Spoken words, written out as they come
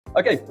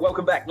Okay,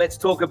 welcome back. Let's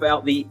talk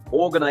about the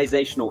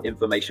organizational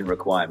information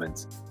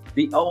requirements.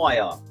 The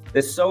OIR,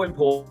 they're so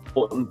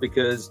important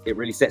because it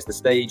really sets the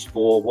stage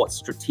for what's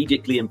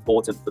strategically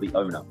important for the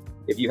owner.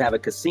 If you have a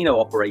casino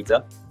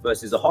operator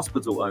versus a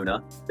hospital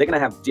owner, they're going to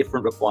have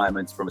different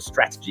requirements from a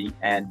strategy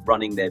and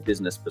running their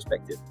business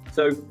perspective.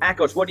 So,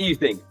 Akos, what do you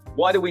think?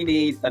 Why do we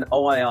need an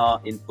OIR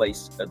in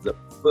place as the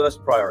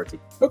first priority?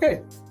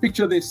 Okay,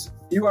 picture this.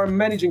 You are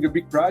managing a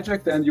big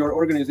project and your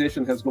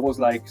organization has goals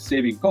like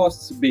saving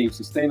costs, being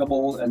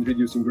sustainable, and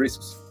reducing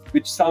risks,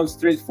 which sounds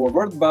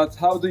straightforward, but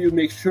how do you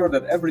make sure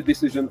that every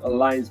decision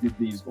aligns with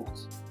these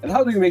goals? And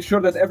how do you make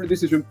sure that every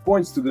decision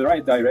points to the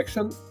right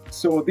direction?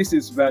 So this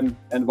is when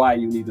and why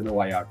you need an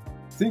OIR.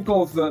 Think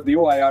of the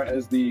OIR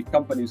as the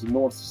company's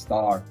North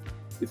Star.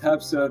 It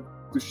helps to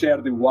share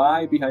the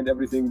why behind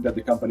everything that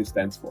the company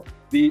stands for.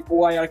 The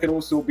OIR can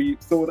also be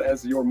thought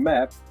as your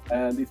map,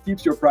 and it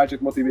keeps your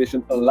project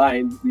motivation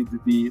aligned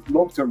with the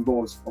long-term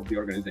goals of the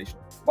organization.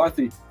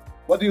 Bharti,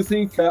 what do you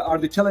think are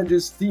the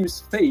challenges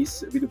teams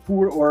face with a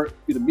poor or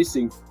with a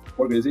missing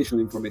organizational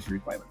information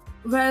requirement?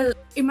 Well,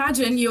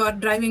 imagine you are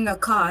driving a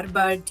car,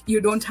 but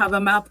you don't have a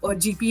map or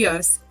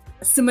GPS.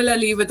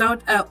 Similarly,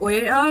 without an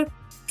OIR,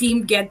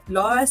 team get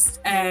lost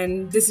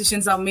and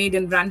decisions are made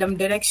in random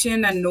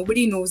direction and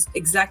nobody knows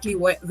exactly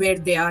where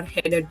they are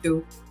headed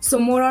to. So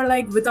more or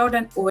like without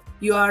an OIR,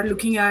 you are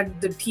looking at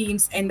the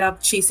teams end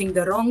up chasing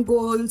the wrong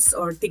goals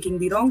or taking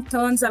the wrong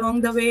turns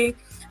along the way,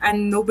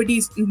 and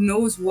nobody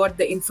knows what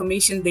the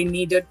information they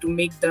needed to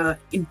make the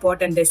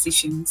important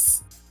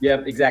decisions.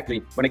 Yeah,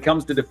 exactly. When it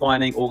comes to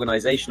defining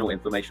organizational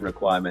information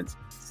requirements,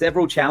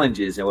 several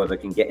challenges, however,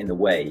 can get in the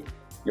way.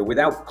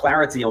 Without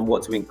clarity on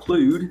what to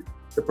include,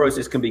 the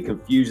process can be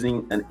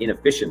confusing and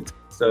inefficient.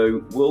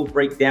 So we'll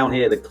break down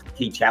here the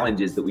key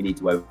challenges that we need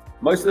to overcome.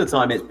 Most of the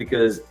time it's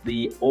because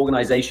the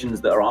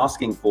organizations that are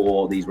asking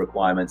for these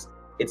requirements,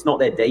 it's not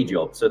their day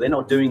job. So they're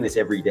not doing this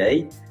every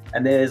day.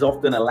 And there's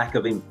often a lack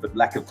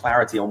of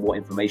clarity on what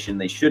information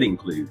they should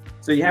include.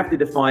 So you have to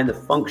define the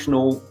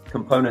functional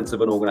components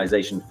of an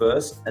organization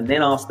first, and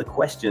then ask the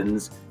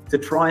questions to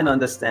try and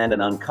understand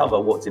and uncover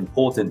what's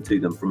important to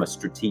them from a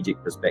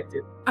strategic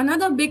perspective.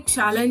 Another big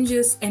challenge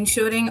is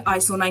ensuring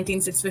ISO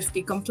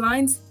 19650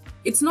 compliance.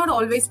 It's not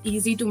always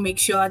easy to make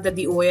sure that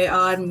the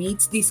OIR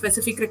meets the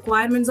specific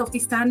requirements of the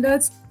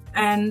standards,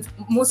 and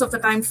most of the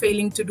time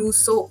failing to do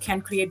so can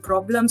create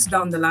problems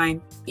down the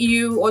line.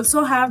 You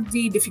also have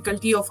the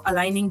difficulty of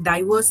aligning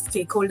diverse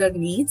stakeholder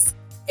needs.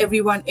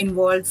 Everyone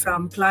involved,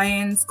 from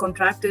clients,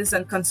 contractors,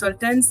 and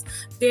consultants,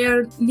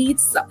 their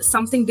needs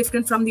something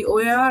different from the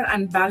OIR,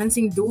 and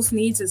balancing those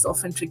needs is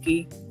often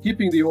tricky.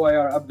 Keeping the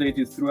OIR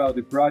updated throughout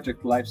the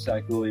project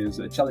lifecycle is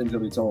a challenge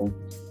of its own.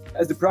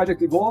 As the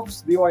project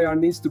evolves, the OIR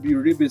needs to be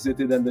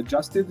revisited and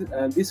adjusted,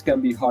 and this can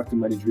be hard to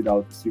manage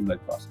without a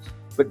streamlined process.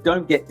 But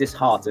don't get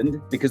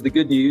disheartened, because the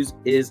good news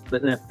is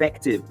that an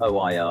effective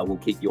OIR will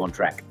keep you on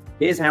track.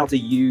 Here's how to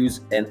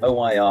use an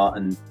OIR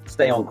and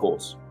stay on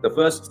course. The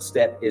first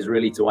step is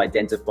really to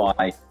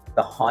identify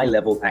the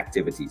high-level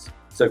activities.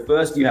 So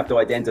first you have to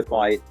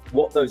identify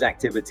what those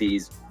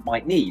activities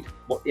might need,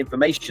 what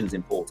information is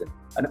important.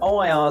 And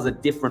OIRs are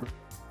different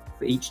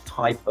for each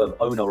type of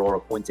owner or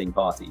appointing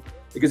party.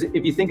 Because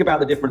if you think about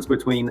the difference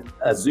between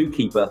a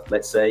zookeeper,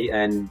 let's say,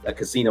 and a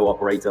casino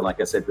operator, like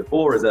I said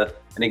before, as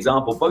an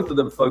example, both of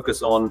them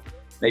focus on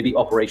maybe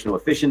operational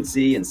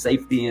efficiency and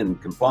safety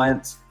and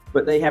compliance,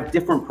 but they have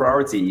different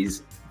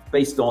priorities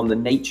based on the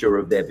nature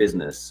of their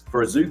business.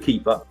 For a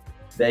zookeeper,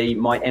 they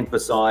might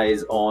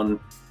emphasize on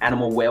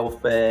animal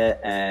welfare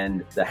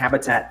and the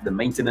habitat, the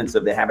maintenance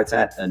of their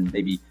habitat, and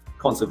maybe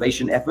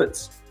conservation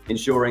efforts,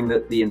 ensuring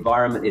that the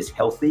environment is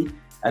healthy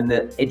and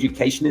that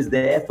education is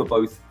there for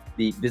both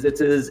the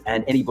visitors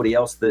and anybody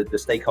else, the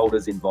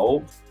stakeholders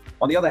involved.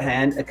 On the other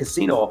hand, a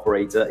casino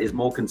operator is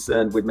more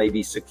concerned with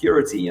maybe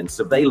security and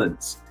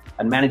surveillance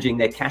and managing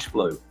their cash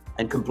flow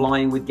and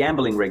complying with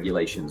gambling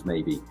regulations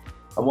maybe.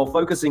 And while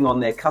focusing on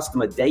their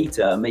customer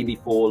data, maybe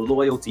for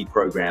loyalty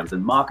programs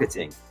and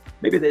marketing,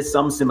 maybe there's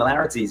some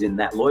similarities in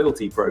that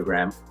loyalty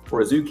program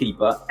for a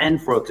zookeeper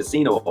and for a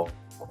casino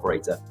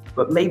operator,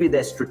 but maybe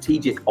their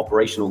strategic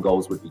operational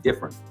goals would be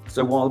different.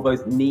 So while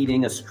both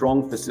needing a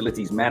strong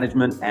facilities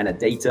management and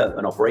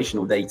an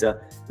operational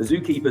data, the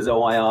zookeeper's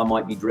OIR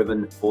might be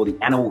driven for the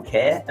animal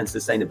care and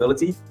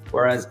sustainability,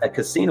 whereas a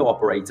casino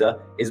operator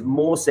is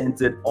more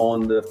centered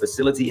on the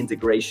facility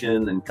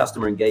integration and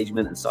customer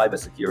engagement and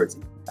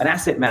cybersecurity. An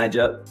asset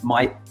manager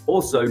might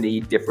also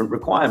need different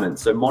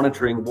requirements. So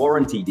monitoring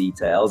warranty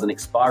details and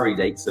expiry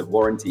dates of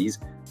warranties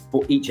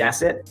for each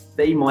asset,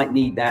 they might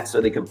need that so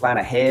they can plan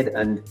ahead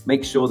and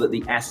make sure that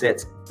the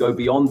assets go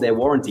beyond their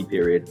warranty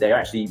period. They're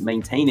actually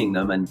maintaining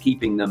them and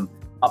keeping them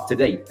up to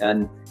date.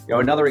 And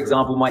another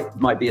example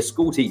might be a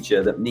school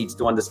teacher that needs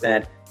to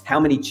understand how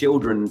many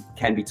children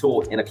can be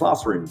taught in a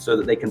classroom so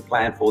that they can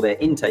plan for their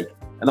intake.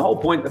 And the whole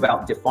point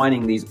about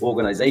defining these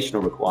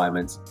organizational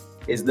requirements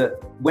is that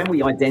when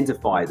we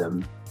identify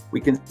them,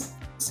 we can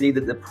see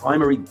that the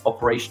primary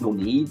operational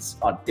needs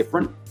are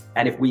different,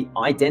 And if we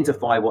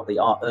identify what they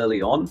are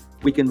early on,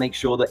 we can make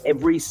sure that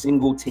every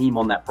single team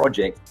on that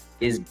project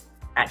is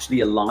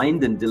actually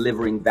aligned and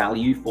delivering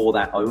value for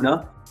that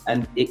owner.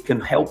 And it can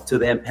help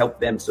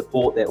them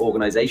support their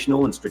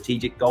organizational and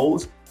strategic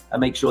goals and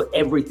make sure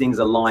everything's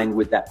aligned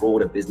with that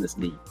broader business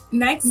need.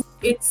 Next,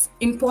 it's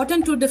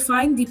important to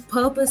define the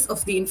purpose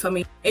of the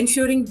information,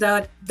 ensuring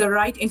that the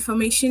right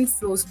information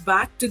flows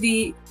back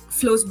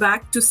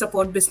to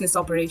support business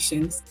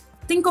operations.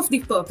 Think of the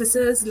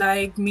purposes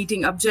like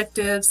meeting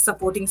objectives,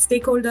 supporting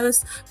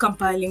stakeholders,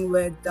 compiling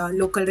with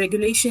local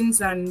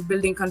regulations and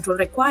building control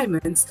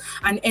requirements,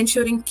 and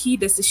ensuring key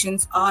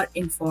decisions are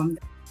informed.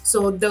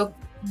 So the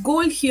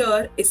goal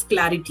here is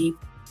clarity.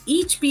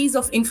 Each piece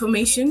of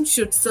information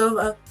should serve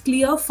a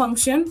clear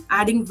function,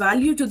 adding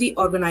value to the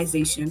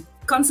organization.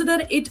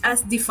 Consider it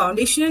as the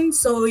foundation,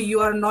 so you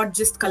are not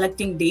just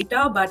collecting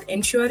data, but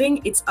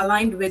ensuring it's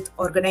aligned with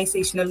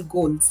organizational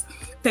goals,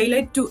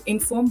 tailored to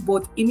inform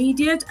both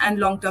immediate and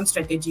long-term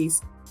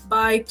strategies.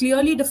 By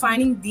clearly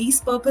defining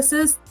these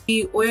purposes,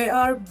 the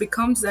OIR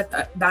becomes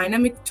a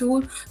dynamic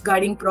tool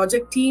guiding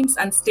project teams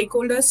and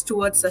stakeholders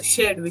towards a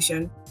shared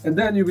vision. And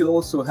then you will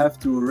also have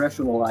to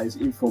rationalize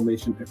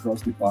information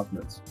across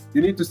departments.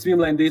 You need to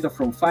streamline data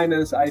from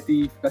finance,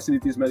 IT,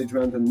 facilities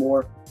management, and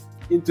more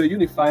into a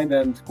unified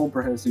and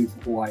comprehensive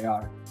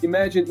OIR.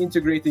 Imagine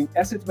integrating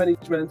asset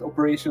management,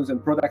 operations,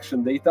 and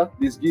production data.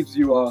 This gives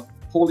you a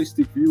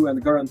holistic view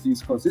and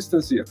guarantees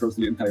consistency across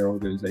the entire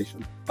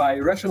organization. By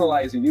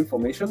rationalizing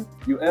information,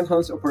 you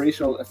enhance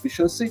operational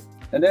efficiency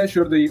and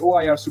ensure the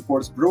OIR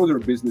supports broader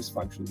business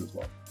functions as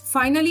well.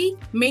 Finally,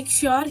 make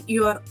sure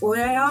your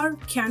OIR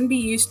can be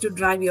used to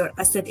drive your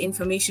asset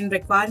information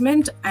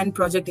requirement and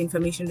project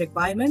information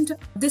requirement.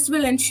 This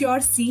will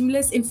ensure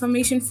seamless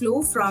information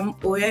flow from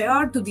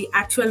OIR to the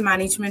actual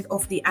management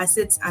of the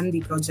assets and the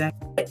project.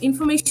 The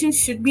information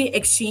should be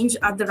exchanged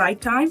at the right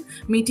time,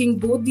 meeting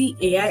both the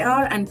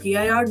AIR and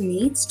PIR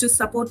needs to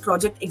support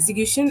project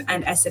execution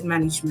and asset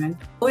management.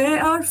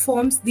 OIR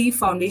forms the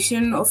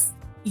foundation of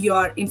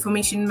your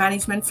information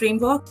management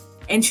framework,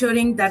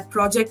 ensuring that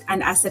project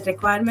and asset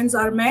requirements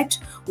are met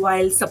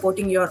while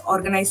supporting your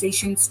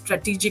organization's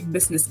strategic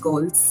business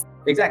goals.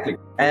 Exactly.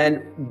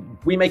 And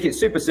we make it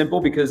super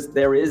simple because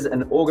there is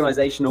an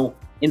organizational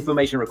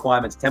information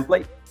requirements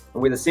template.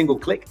 And with a single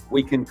click,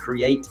 we can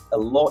create a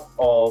lot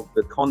of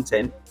the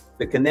content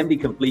that can then be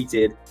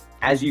completed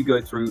as you go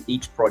through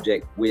each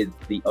project with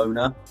the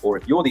owner, or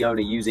if you're the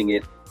owner using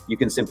it, you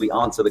can simply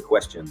answer the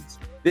questions.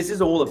 This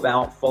is all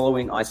about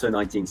following ISO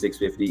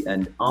 19650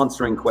 and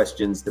answering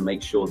questions to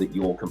make sure that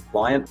you're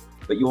compliant,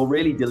 but you're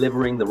really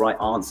delivering the right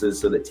answers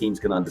so that teams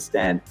can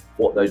understand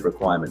what those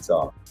requirements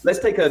are. Let's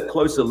take a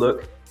closer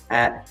look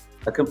at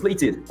a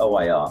completed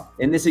OIR.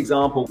 In this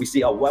example, we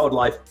see our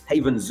Wildlife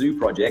Haven Zoo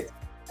project,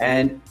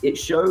 and it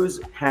shows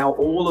how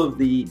all of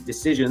the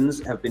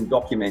decisions have been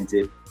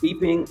documented,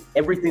 keeping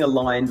everything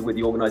aligned with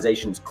the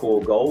organization's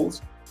core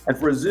goals. And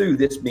for a zoo,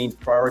 this means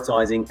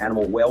prioritizing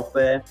animal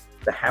welfare,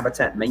 the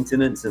habitat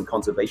maintenance and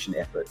conservation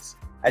efforts.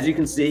 As you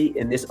can see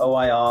in this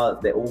OIR,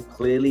 they're all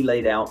clearly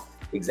laid out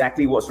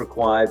exactly what's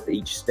required for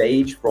each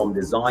stage from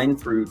design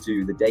through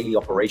to the daily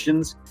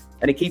operations.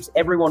 And it keeps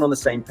everyone on the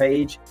same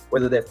page,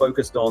 whether they're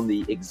focused on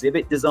the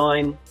exhibit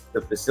design,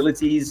 the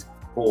facilities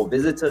for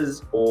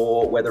visitors,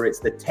 or whether it's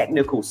the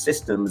technical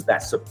systems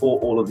that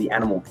support all of the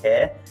animal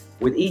care.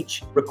 With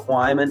each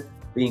requirement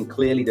being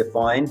clearly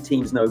defined,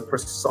 teams know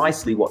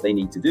precisely what they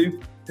need to do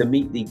to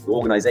meet the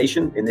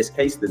organization, in this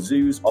case, the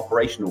zoo's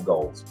operational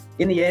goals.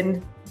 In the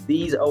end,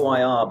 these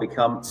OIR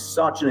become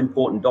such an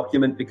important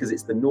document because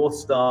it's the North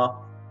Star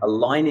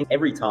aligning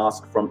every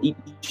task from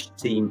each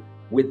team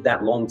with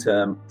that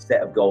long-term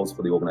set of goals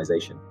for the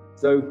organization.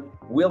 So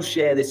we'll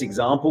share this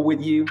example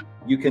with you.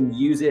 You can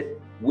use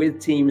it with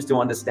teams to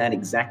understand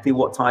exactly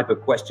what type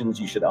of questions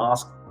you should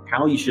ask,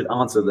 how you should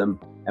answer them.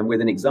 And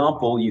with an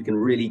example, you can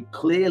really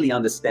clearly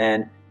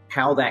understand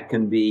how that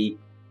can be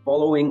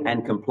following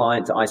and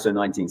compliant to ISO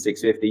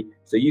 19650,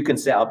 so you can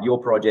set up your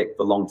project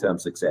for long-term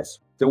success.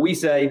 So we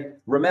say,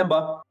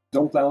 remember,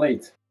 don't plan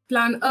late.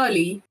 Plan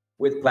early.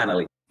 With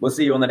Plannerly. We'll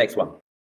see you on the next one.